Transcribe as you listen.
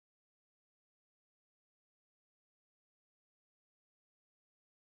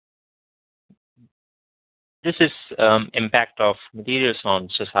This is impact of materials on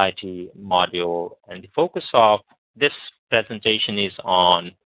society module, and the focus of this presentation is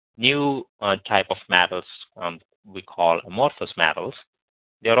on new type of metals we call amorphous metals.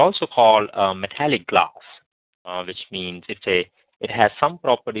 They are also called metallic glass, which means it has some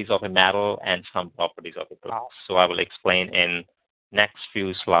properties of a metal and some properties of a glass. So I will explain in next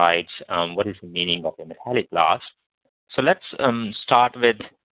few slides what is the meaning of a metallic glass. So let's start with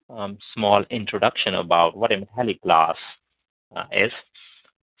small introduction about what a metallic glass is.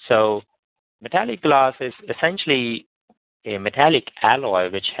 So metallic glass is essentially a metallic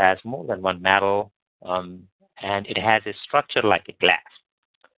alloy which has more than one metal, and it has a structure like a glass.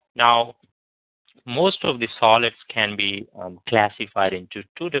 Now, most of the solids can be classified into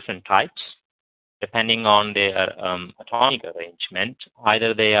two different types depending on their atomic arrangement.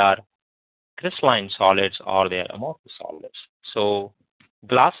 Either they are crystalline solids or they are amorphous solids. So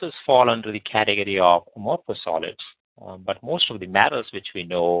glasses fall under the category of amorphous solids, but most of the metals which we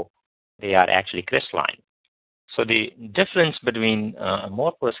know, they are actually crystalline. So the difference between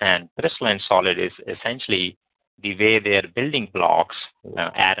amorphous and crystalline solid is essentially the way their building blocks,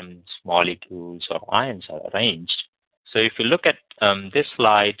 atoms, molecules, or ions are arranged. So if you look at this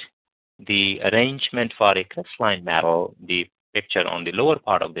slide, the arrangement for a crystalline metal, the picture on the lower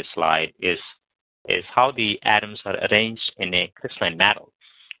part of this slide is how the atoms are arranged in a crystalline metal.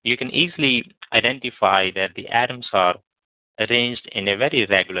 You can easily identify that the atoms are arranged in a very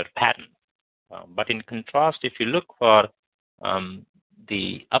regular pattern. But in contrast, if you look for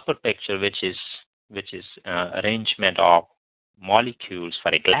the upper picture, which is arrangement of molecules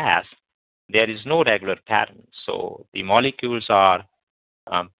for a glass, there is no regular pattern. So the molecules are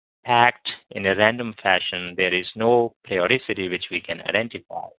packed in a random fashion. There is no periodicity which we can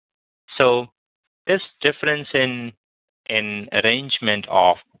identify. So this difference in arrangement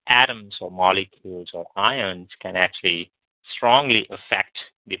of atoms or molecules or ions can actually strongly affect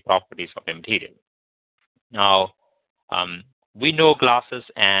the properties of a material. Now, we know glasses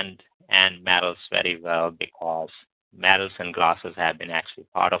and metals very well because metals and glasses have been actually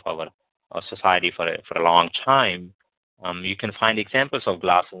part of our society for a long time. You can find examples of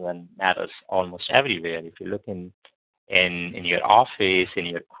glasses and metals almost everywhere. If you look in your office, in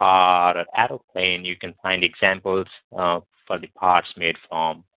your car or aeroplane, you can find examples for the parts made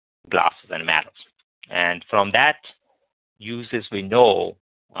from glasses and metals. And from that uses we know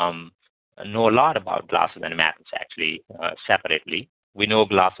a lot about glasses and metals actually separately. We know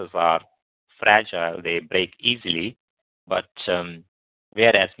glasses are fragile, they break easily, but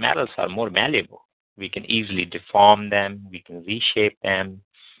whereas metals are more malleable. We can easily deform them, we can reshape them,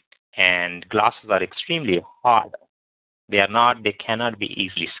 and glasses are extremely hard. They cannot be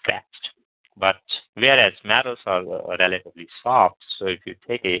easily scratched. But whereas metals are relatively soft, so if you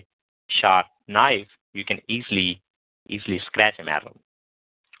take a sharp knife, you can easily scratch a metal.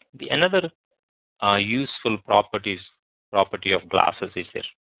 Another useful property of glasses is their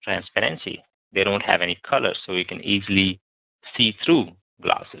transparency. They don't have any color, so we can easily see through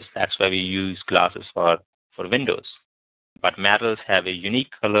glasses. That's why we use glasses for windows. But metals have a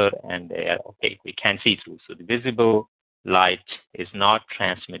unique color and they are opaque. We can't see through. So the visible light is not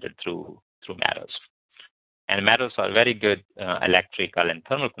transmitted through metals. And metals are very good electrical and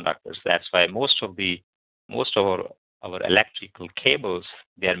thermal conductors. That's why most of our electrical cables,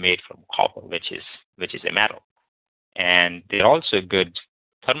 they are made from copper, which is a metal. And they're also good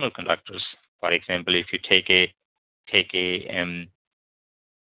thermal conductors. For example, if you take a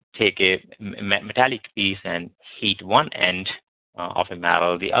metallic piece and heat one end of a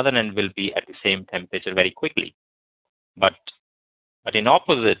metal, the other end will be at the same temperature very quickly. But in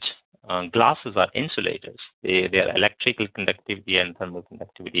opposite, glasses are insulators. Their electrical conductivity and thermal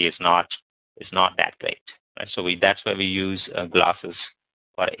conductivity is not that great. Right? So that's why we use glasses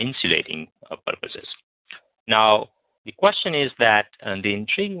for insulating purposes. Now, the question is that, the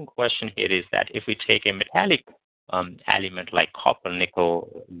intriguing question here is that if we take a metallic element like copper,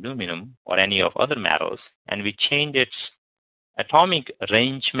 nickel, aluminum, or any of other metals, and we change its atomic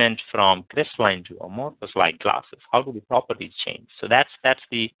arrangement from crystalline to amorphous like glasses, how do the properties change? So that's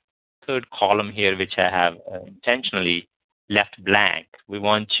the third column here, which I have intentionally left blank. We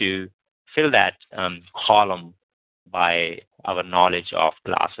want to fill that column by our knowledge of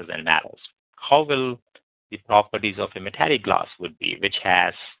glasses and metals. How will the properties of a metallic glass would be, which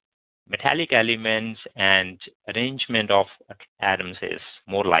has metallic elements and arrangement of atoms is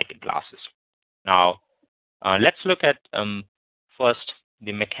more like glasses. Now, let's look at first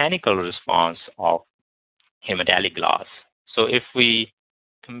the mechanical response of a metallic glass. So if we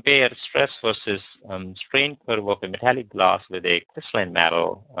compare stress versus strain curve of a metallic glass with a crystalline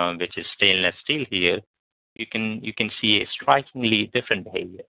metal, which is stainless steel here, you can see a strikingly different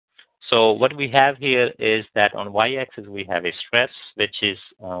behavior. So what we have here is that on y-axis we have a stress, which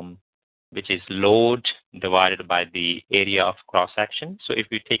is load divided by the area of cross section. So if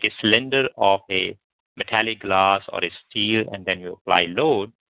you take a cylinder of a metallic glass or a steel and then you apply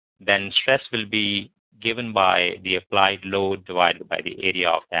load, then stress will be given by the applied load divided by the area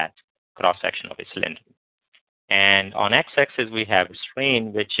of that cross section of a cylinder. And on x-axis we have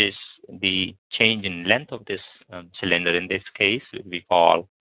strain, which is the change in length of this cylinder. In this case, we call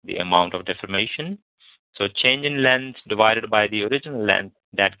the amount of deformation. So change in length divided by the original length,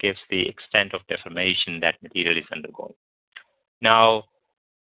 that gives the extent of deformation that material is undergoing. Now,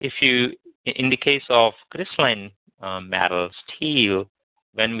 in the case of crystalline metal, steel,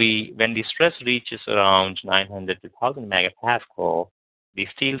 when the stress reaches around 900 to 1000 megapascal, the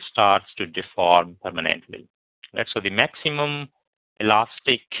steel starts to deform permanently. Right? So the maximum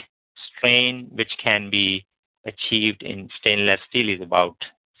elastic strain which can be achieved in stainless steel is about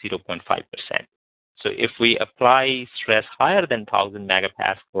 0.5%. So if we apply stress higher than 1000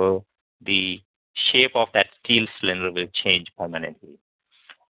 megapascal, the shape of that steel cylinder will change permanently.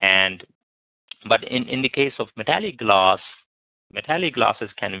 But in the case of metallic glasses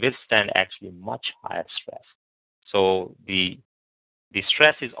can withstand actually much higher stress. So the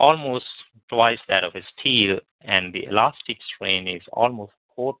stress is almost twice that of a steel, and the elastic strain is almost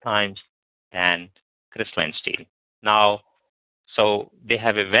 4 times than crystalline steel. Now, so they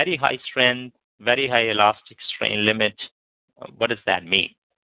have a very high strength, very high elastic strain limit. What does that mean?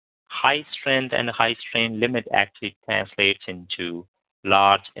 High strength and high strain limit actually translates into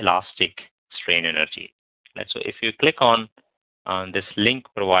large elastic strain energy. Right? So if you click on this link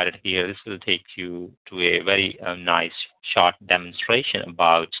provided here, this will take you to a very nice short demonstration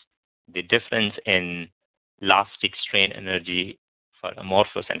about the difference in elastic strain energy for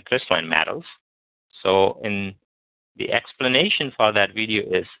amorphous and crystalline metals. So in the explanation for that video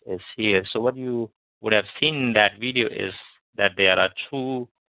is here. So what you would have seen in that video is that there are three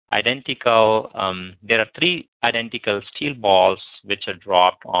identical steel balls which are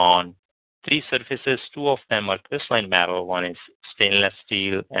dropped on 3 surfaces. 2 of them are crystalline metal, one is stainless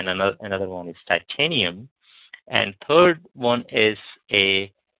steel, and another one is titanium, and third one is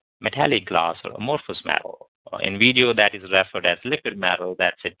a metallic glass or amorphous metal. In video, that is referred as liquid metal.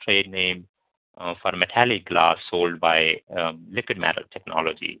 That's a trade name for metallic glass sold by Liquid Metal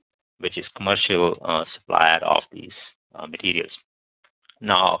Technology, which is commercial supplier of these materials.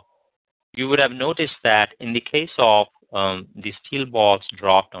 Now, you would have noticed that in the case of the steel balls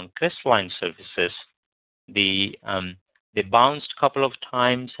dropped on crystalline surfaces, they bounced a couple of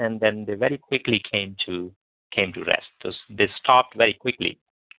times and then they very quickly came to rest. So they stopped very quickly.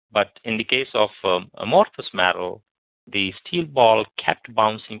 But in the case of amorphous metal, the steel ball kept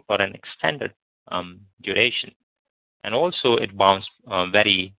bouncing for an extended duration, and also it bounced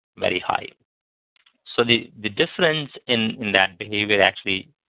very, very high. So the difference in that behavior actually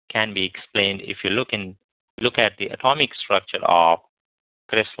can be explained if you look at the atomic structure of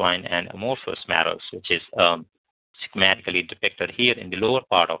crystalline and amorphous metals, which is schematically depicted here in the lower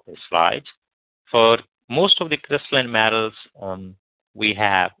part of the slide. For most of the crystalline metals, we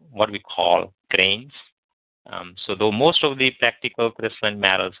have what we call grains. So though most of the practical crystalline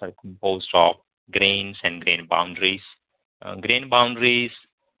metals are composed of grains and grain boundaries. Grain boundaries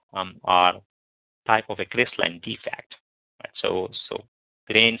are type of a crystalline defect. Right? So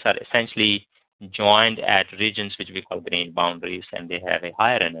grains are essentially joined at regions which we call grain boundaries, and they have a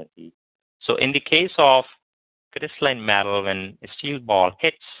higher energy. So in the case of crystalline metal, when a steel ball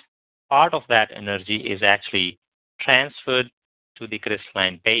hits, part of that energy is actually transferred to the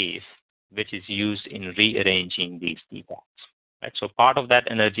crystalline base, which is used in rearranging these defects. Right? So part of that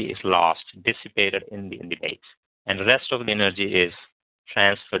energy is lost, dissipated in the base, and the rest of the energy is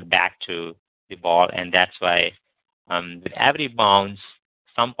transferred back to the ball, and that's why with every bounce,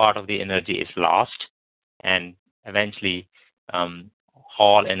 some part of the energy is lost, and eventually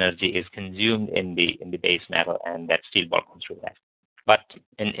all energy is consumed in the base metal, and that steel ball comes through that. But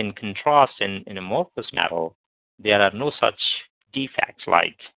in contrast, in amorphous metal, there are no such defects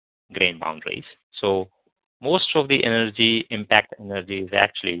like grain boundaries. So most of the energy, impact energy, is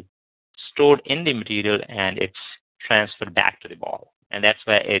actually stored in the material and it's transferred back to the ball, and that's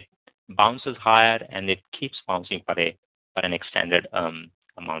why it bounces higher and it keeps bouncing for an extended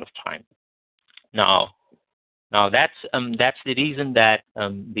amount of time. Now that's the reason that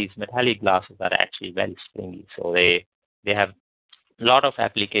these metallic glasses are actually very springy. So they have a lot of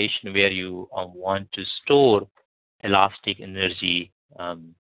application where you want to store elastic energy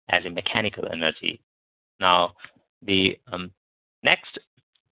as a mechanical energy. Now the next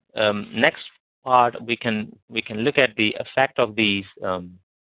part, we can look at the effect of these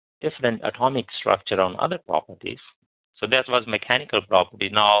different atomic structure on other properties. So that was mechanical property.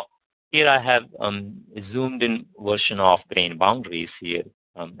 Now here I have zoomed in version of grain boundaries here.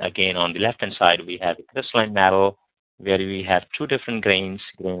 Again, on the left hand side we have a crystalline metal where we have two different grains,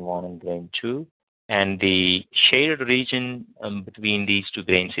 grain 1 and grain 2, and the shaded region between these two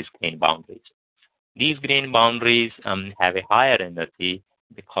grains is grain boundaries. These grain boundaries have a higher energy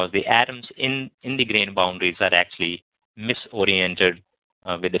because the atoms in the grain boundaries are actually misoriented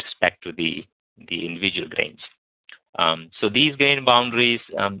with respect to the individual grains. So these grain boundaries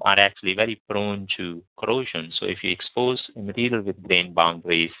are actually very prone to corrosion. So if you expose a material with grain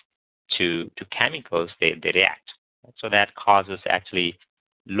boundaries to chemicals, they react. So that causes actually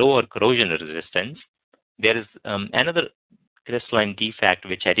lower corrosion resistance. There is another crystalline defect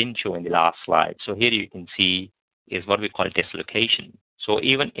which I didn't show in the last slide. So here you can see is what we call dislocation. So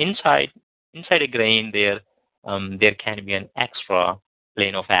even inside a grain, there can be an extra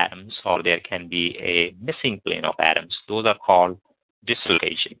plane of atoms, or there can be a missing plane of atoms. Those are called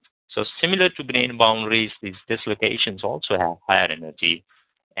dislocations. So similar to grain boundaries, these dislocations also have higher energy,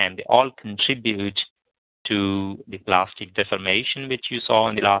 and they all contribute to the plastic deformation, which you saw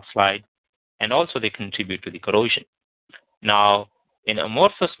in the last slide, and also they contribute to the corrosion. Now, in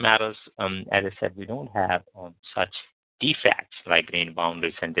amorphous metals, as I said, we don't have such defects like grain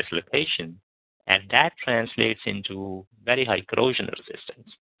boundaries and dislocation, and that translates into very high corrosion resistance.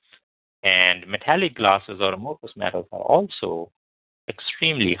 And metallic glasses or amorphous metals are also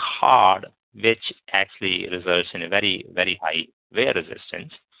extremely hard, which actually results in a very, very high wear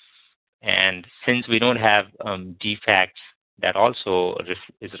resistance. And since we don't have defects, that also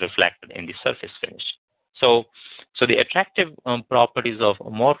is reflected in the surface finish. So the attractive properties of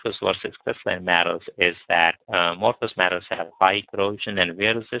amorphous versus crystalline metals is that amorphous metals have high corrosion and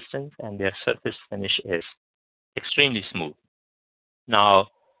wear resistance, and their surface finish is extremely smooth. Now,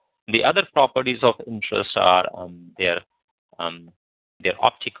 the other properties of interest are their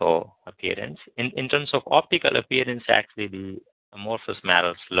optical appearance. In terms of optical appearance, actually, the amorphous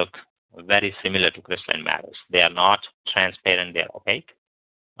metals look very similar to crystalline metals. They are not transparent; they are opaque,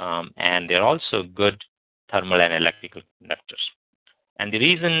 and they're also good thermal and electrical conductors. And the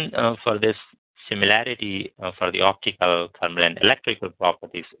reason for this similarity for the optical, thermal, and electrical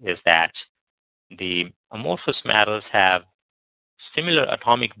properties is that the amorphous metals have similar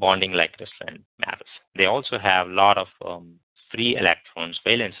atomic bonding like crystalline metals. They also have a lot of free electrons,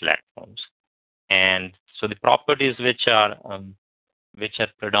 valence electrons, and so the properties which are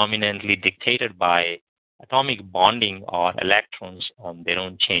predominantly dictated by atomic bonding or electrons, they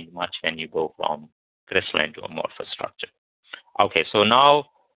don't change much when you go from crystalline to amorphous structure. Okay, so now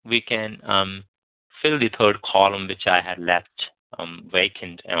we can fill the third column which I had left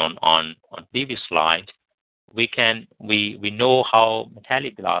vacant on previous slide. We know how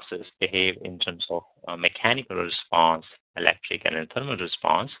metallic glasses behave in terms of mechanical response, electric and thermal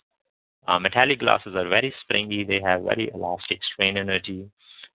response. Metallic glasses are very springy. They have very elastic strain energy.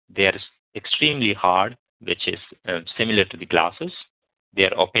 They are extremely hard, which is similar to the glasses. They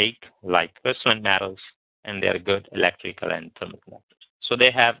are opaque like crystalline metals, and they are good electrical and thermal conductors. So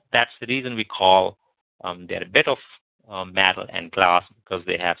they have. That's the reason we call they're a bit of metal and glass, because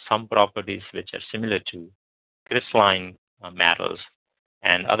they have some properties which are similar to crystalline metals,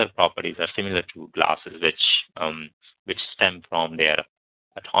 and other properties are similar to glasses, which stem from their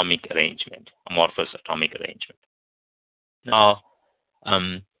atomic arrangement, amorphous atomic arrangement. Now,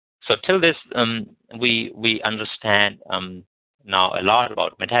 so till this, we understand now a lot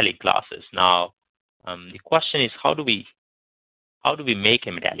about metallic glasses. Now, the question is, how do we make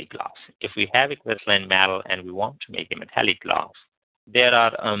a metallic glass? If we have a crystalline metal and we want to make a metallic glass, there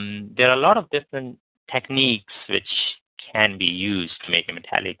are a lot of different techniques which can be used to make a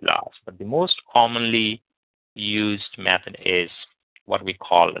metallic glass, but the most commonly used method is what we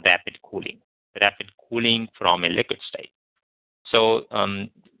call rapid cooling. Rapid cooling from a liquid state. So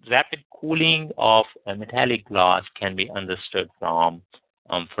rapid cooling of a metallic glass can be understood from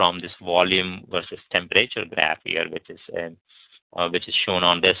this volume versus temperature graph here, which is shown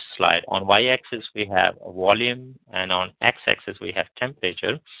on this slide. On y-axis we have volume, and on x-axis we have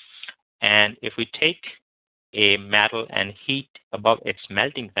temperature. And if we take a metal and heat above its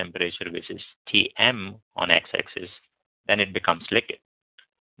melting temperature, which is Tm on x-axis, then it becomes liquid.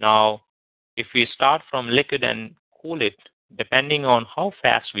 Now, if we start from liquid and cool it, depending on how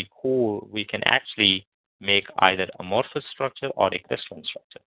fast we cool, we can actually make either amorphous structure or a crystalline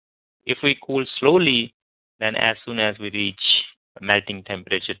structure. If we cool slowly, then as soon as we reach melting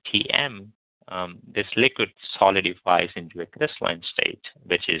temperature Tm, this liquid solidifies into a crystalline state,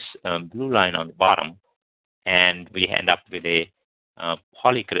 which is blue line on the bottom, and we end up with a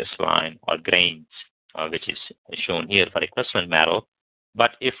polycrystalline or grains, which is shown here for a crystalline metal.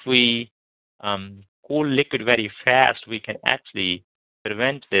 But if we cool liquid very fast, we can actually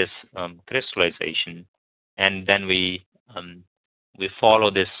prevent this crystallization, and then we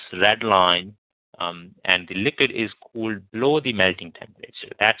follow this red line, and the liquid is cooled below the melting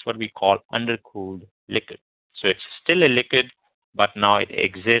temperature. That's what we call undercooled liquid. So it's still a liquid, but now it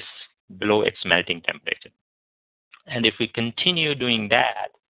exists below its melting temperature. And if we continue doing that,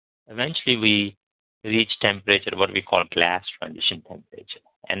 eventually we reach temperature, what we call glass transition temperature.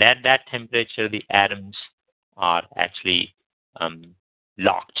 And at that temperature, the atoms are actually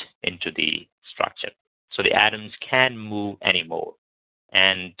locked into the structure. So the atoms can't move anymore.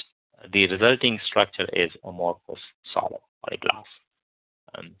 And the resulting structure is amorphous solid or a glass.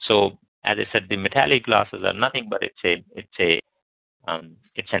 So as I said, the metallic glasses are nothing but it's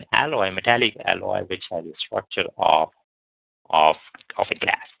an alloy, metallic alloy, which has a structure of a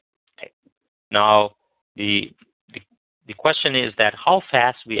glass. Okay. Now the question is that how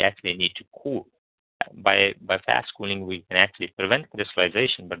fast we actually need to cool. By fast cooling, we can actually prevent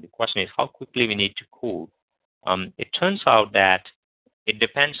crystallization, but the question is how quickly we need to cool. It turns out that it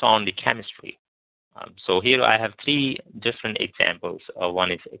depends on the chemistry. So here I have three different examples.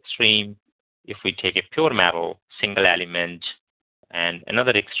 One is extreme. If we take a pure metal, single element, and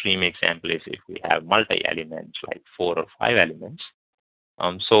another extreme example is if we have multi-elements, like 4 or 5 elements.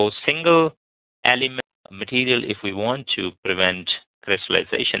 So single element material, if we want to prevent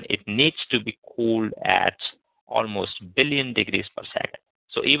crystallization, it needs to be cooled at almost billion degrees per second.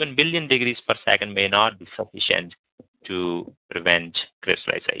 So even billion degrees per second may not be sufficient to prevent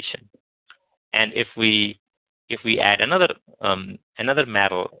crystallization. And if we add another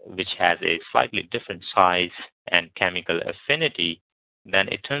metal which has a slightly different size and chemical affinity, then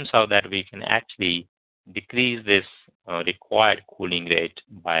it turns out that we can actually decrease this required cooling rate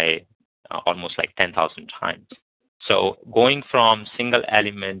by almost like 10,000 times. So going from single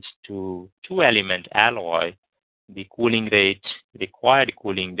element to 2-element alloy, the required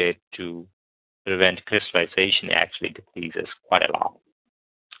cooling rate to prevent crystallization actually decreases quite a lot.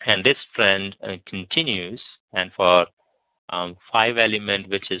 And this trend continues, and for 5-element,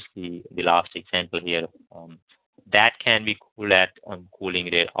 which is the last example here, that can be cooled at cooling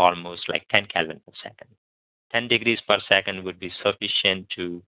rate almost like 10 Kelvin per second. 10 degrees per second would be sufficient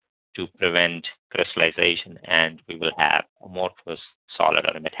to prevent crystallization, and we will have amorphous solid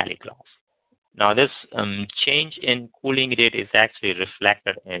or a metallic glass. Now this change in cooling rate is actually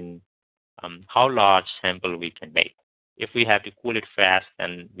reflected in how large sample we can make. If we have to cool it fast,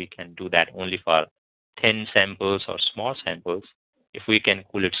 then we can do that only for thin samples or small samples. If we can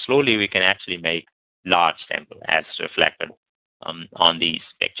cool it slowly, we can actually make large sample as reflected on these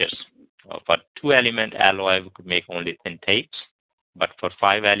pictures. For 2-element alloy, we could make only thin tapes, but for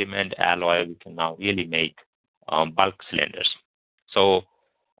 5-element alloy, we can now really make bulk cylinders. So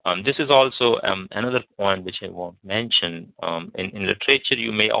this is also another point which I want to mention. In literature,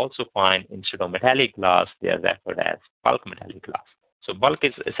 you may also find instead of metallic glass, they are referred as bulk metallic glass. So bulk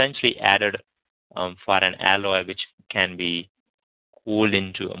is essentially added for an alloy which can be cooled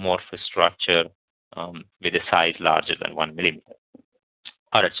into amorphous structure with a size larger than 1 millimeter.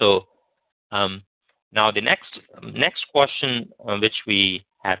 All right, so now the next question which we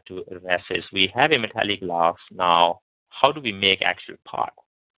have to address is we have a metallic glass. Now, how do we make actual part?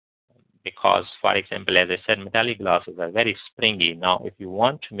 Because, for example, as I said, metallic glasses are very springy. Now, if you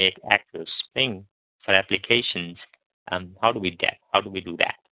want to make actual spring for applications, how do we do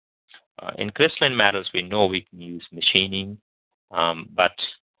that? In crystalline metals, we know we can use machining, but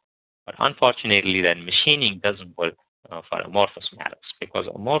unfortunately, then machining doesn't work for amorphous metals, because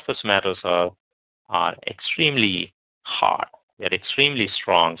amorphous metals are extremely hard. They're extremely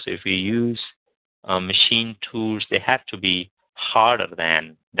strong. So if we use machine tools, they have to be harder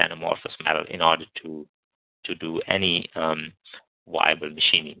than amorphous metal in order to do any viable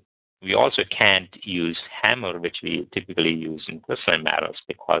machining. We also can't use hammer, which we typically use in crystalline metals,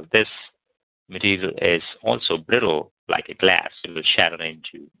 because this material is also brittle like a glass. It will shatter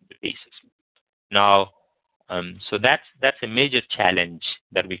into pieces. Now, so that's a major challenge,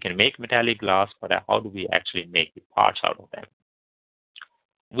 that we can make metallic glass, but how do we actually make the parts out of them?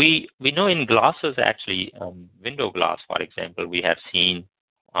 We know in glasses, actually, window glass, for example, we have seen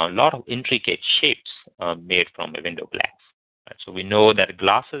a lot of intricate shapes made from a window glass. Right? So we know that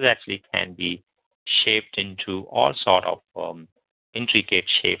glasses actually can be shaped into all sort of intricate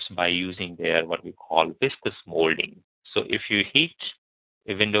shapes by using their what we call viscous molding. So if you heat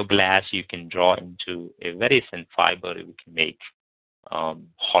a window glass you can draw into a very thin fiber. We can make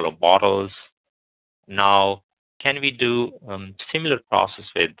hollow bottles. Now, can we do similar process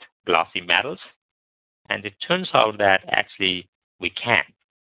with glossy metals? And it turns out that actually we can.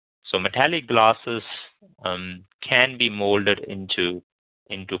 So metallic glasses can be molded into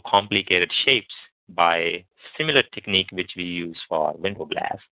complicated shapes by similar technique which we use for window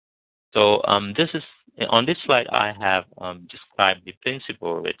glass. So this is on this slide I have described the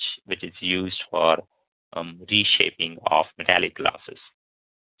principle which is used for reshaping of metallic glasses.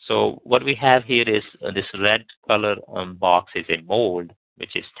 So what we have here is this red color box is a mold,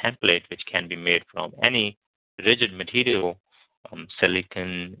 which is template, which can be made from any rigid material,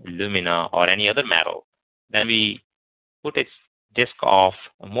 silicon, alumina, or any other metal. Then we put a disc of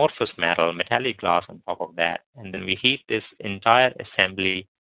amorphous metal, metallic glass on top of that, and then we heat this entire assembly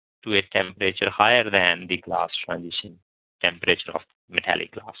to a temperature higher than the glass transition temperature of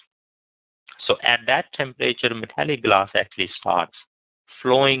metallic glass. So at that temperature, metallic glass actually starts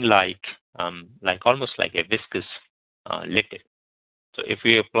flowing like almost like a viscous liquid. So if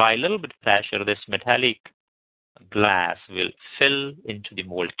we apply a little bit of pressure, this metallic glass will fill into the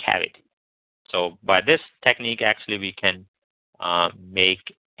mold cavity. So by this technique, actually, we can make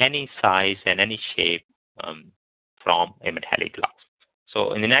any size and any shape from a metallic glass.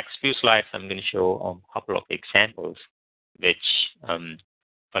 So in the next few slides, I'm going to show a couple of examples which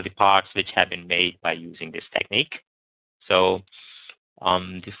for the parts which have been made by using this technique. So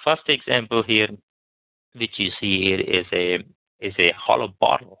the first example here, which you see here, is a hollow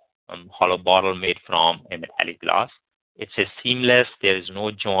bottle made from a metallic glass. It's a seamless. There is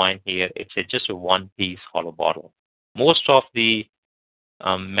no joint here. It's just a one-piece hollow bottle. Most of the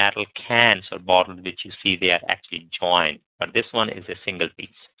metal cans or bottles which you see, they are actually joined, but this one is a single piece.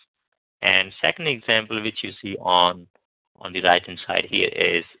 And second example, which you see on the right hand side here,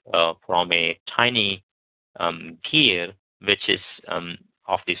 is from a tiny gear, which is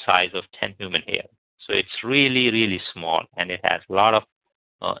of the size of 10 human hair. So it's really, really small, and it has a lot of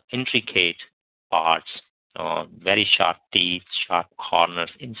intricate parts, very sharp teeth, sharp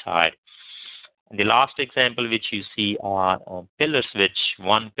corners inside. And the last example which you see are pillars, which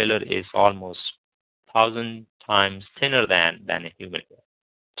one pillar is almost 1,000 times thinner than a human hair.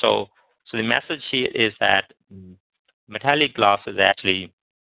 So the message here is that metallic glasses actually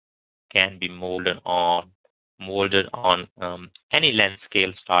can be molded on any length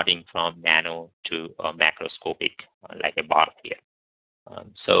scale, starting from nano to macroscopic, like a bar here.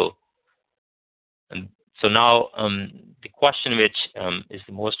 So now the question which is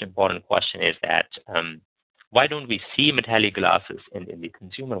the most important question is that why don't we see metallic glasses in the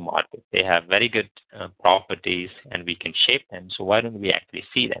consumer market? They have very good properties and we can shape them. So why don't we actually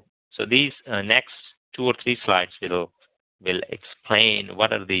see them? So these next 2 or 3 slides will explain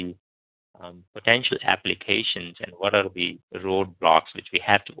what are the potential applications and what are the roadblocks which we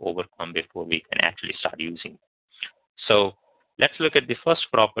have to overcome before we can actually start using them. So let's look at the first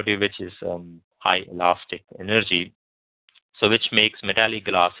property, which is high elastic energy. So which makes metallic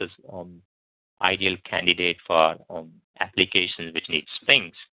glasses ideal candidate for applications which need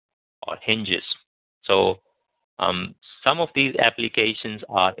springs or hinges. So some of these applications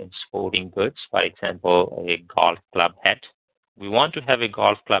are in sporting goods. For example, a golf club head. We want to have a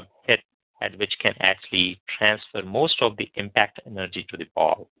golf club head which can actually transfer most of the impact energy to the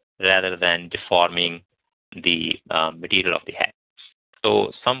ball rather than deforming the material of the head.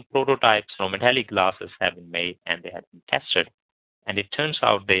 So some prototypes from metallic glasses have been made and they have been tested, and it turns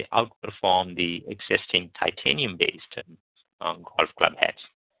out they outperform the existing titanium-based golf club heads.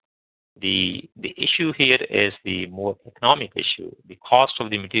 The issue here is the more economic issue. The cost of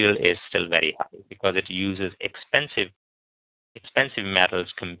the material is still very high because it uses expensive metals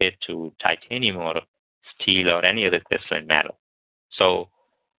compared to titanium or steel or any other crystalline metal. So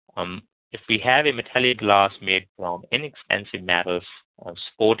if we have a metallic glass made from inexpensive metals,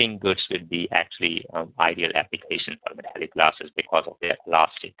 sporting goods would be actually ideal application for metallic glasses because of their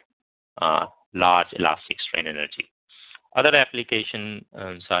large elastic strain energy. Other applications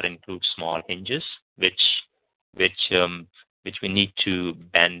include small hinges, which we need to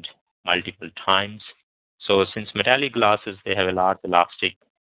bend multiple times. So since metallic glasses, they have a large elastic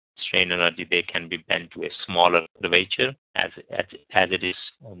strain energy, they can be bent to a smaller curvature, as it is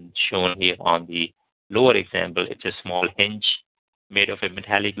shown here on the lower example. It's a small hinge made of a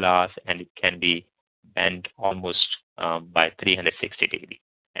metallic glass, and it can be bent almost by 360 degrees.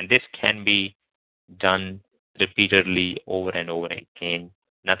 And this can be done repeatedly over and over again.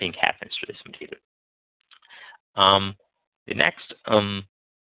 Nothing happens to this material. The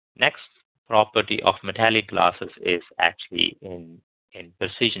next property of metallic glasses is actually in in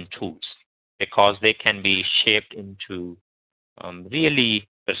precision tools because they can be shaped into really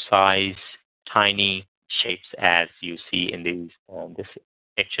precise, tiny shapes as you see in this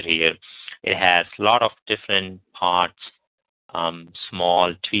picture here. It has a lot of different parts,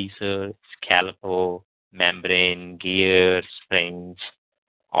 small tweezers, caliper, membrane, gears, springs.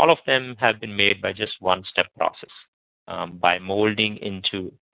 All of them have been made by just one-step process, by molding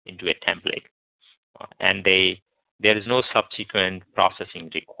into a template, and there is no subsequent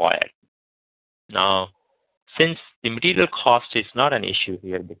processing required. Now, since the material cost is not an issue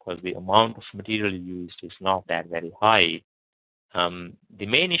here because the amount of material used is not that very high, the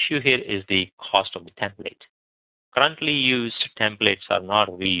main issue here is the cost of the template. Currently used templates are not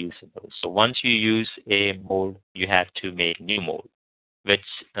reusable. So once you use a mold, you have to make new mold, which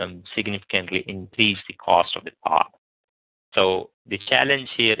significantly increase the cost of the part. So the challenge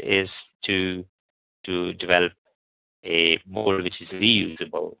here is to develop a mold which is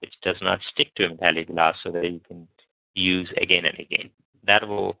reusable, which does not stick to a metallic glass, so that you can use again and again. That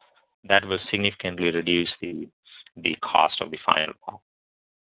will significantly reduce the cost of the final part.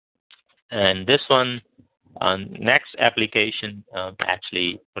 And this one, next application,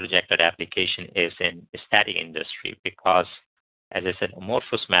 actually projected application, is in the static industry because, as I said,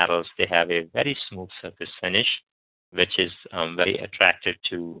 amorphous metals, they have a very smooth surface finish, which is very attractive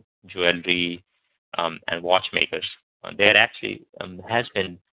to jewelry and watchmakers. There actually has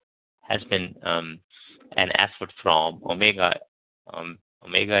been an effort from Omega.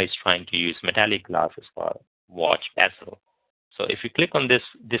 Omega is trying to use metallic glasses for watch bezel. So if you click on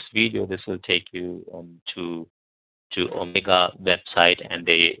this video, this will take you to Omega website, and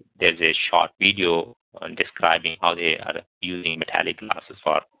there's a short video describing how they are using metallic glasses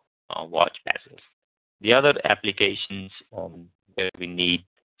for watch bezels. The other applications where we need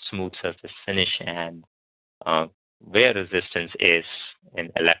smooth surface finish and wear resistance is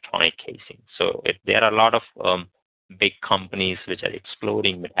in electronic casing. So there are a lot of big companies which are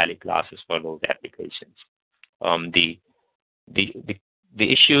exploring metallic glasses for those applications. The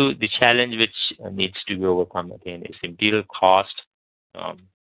issue, the challenge which needs to be overcome again is material cost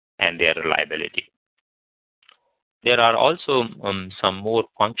and their reliability. There are also some more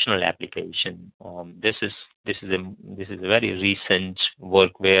functional application. This is a very recent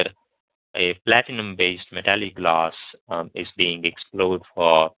work where a platinum-based metallic glass is being explored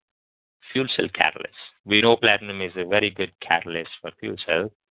for fuel cell catalysts. We know platinum is a very good catalyst for fuel cell,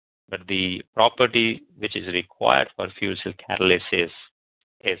 but the property which is required for fuel cell catalyst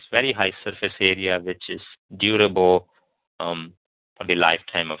is very high surface area, which is durable for the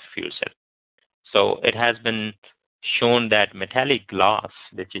lifetime of fuel cell. So it has been shown that metallic glass,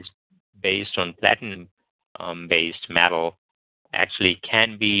 which is based on platinum based metal, actually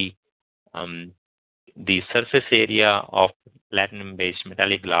can be the surface area of platinum-based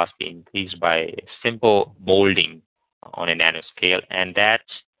metallic glass be increased by simple molding on a nanoscale, and that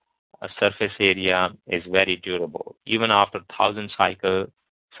surface area is very durable. Even after 1,000 cycles,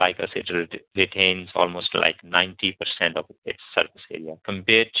 it retains almost like 90% of its surface area,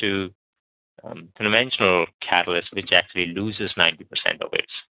 compared to conventional catalyst, which actually loses 90% of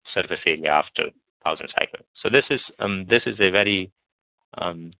its surface area after 1,000 cycles. So this is a very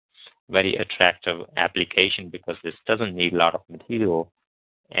very attractive application because this doesn't need a lot of material,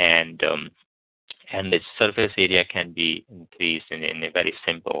 and its surface area can be increased in a very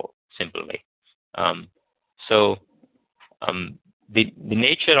simple way. The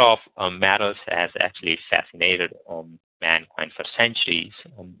nature of metals has actually fascinated mankind for centuries.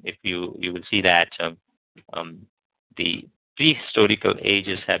 If you will see that the prehistorical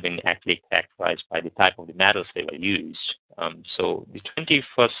ages have been actually characterized by the type of the metals they were used. So the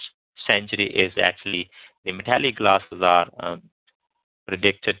 21st century is actually, the metallic glasses are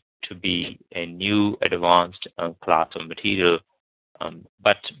predicted to be a new advanced class of material.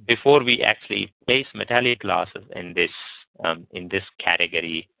 But before we actually place metallic glasses in this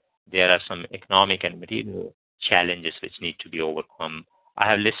category, there are some economic and material challenges which need to be overcome. I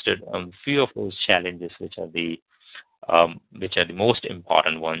have listed a few of those challenges, which are the most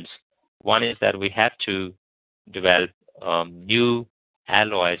important ones. One is that we have to develop new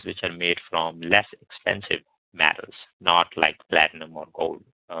alloys which are made from less expensive metals, not like platinum or gold.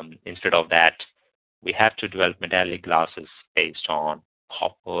 Instead of that, we have to develop metallic glasses based on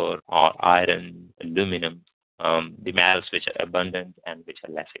copper or iron, aluminum, the metals which are abundant and which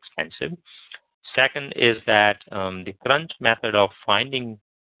are less expensive. Second is that the current method of finding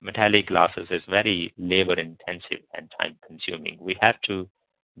metallic glasses is very labor intensive and time consuming. We have to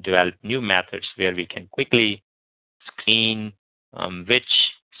develop new methods where we can quickly screen which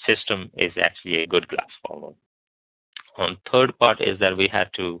system is actually a good glass former. Third part is that we had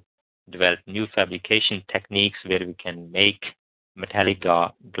to develop new fabrication techniques where we can make metallic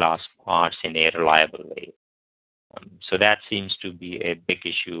glass parts in a reliable way. So that seems to be a big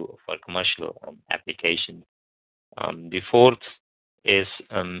issue for commercial application. The fourth is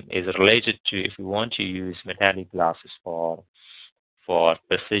related to if we want to use metallic glasses for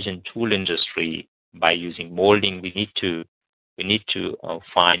precision tool industry by using molding, we need to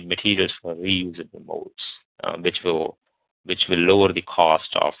find materials for reusable molds, which will lower the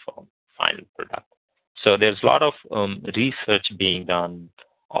cost of final product. So there's a lot of research being done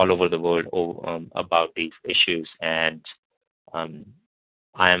all over the world about these issues, and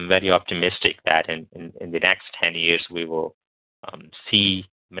I am very optimistic that in the next 10 years we will see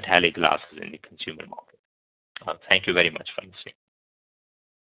metallic glasses in the consumer market. Thank you very much for listening.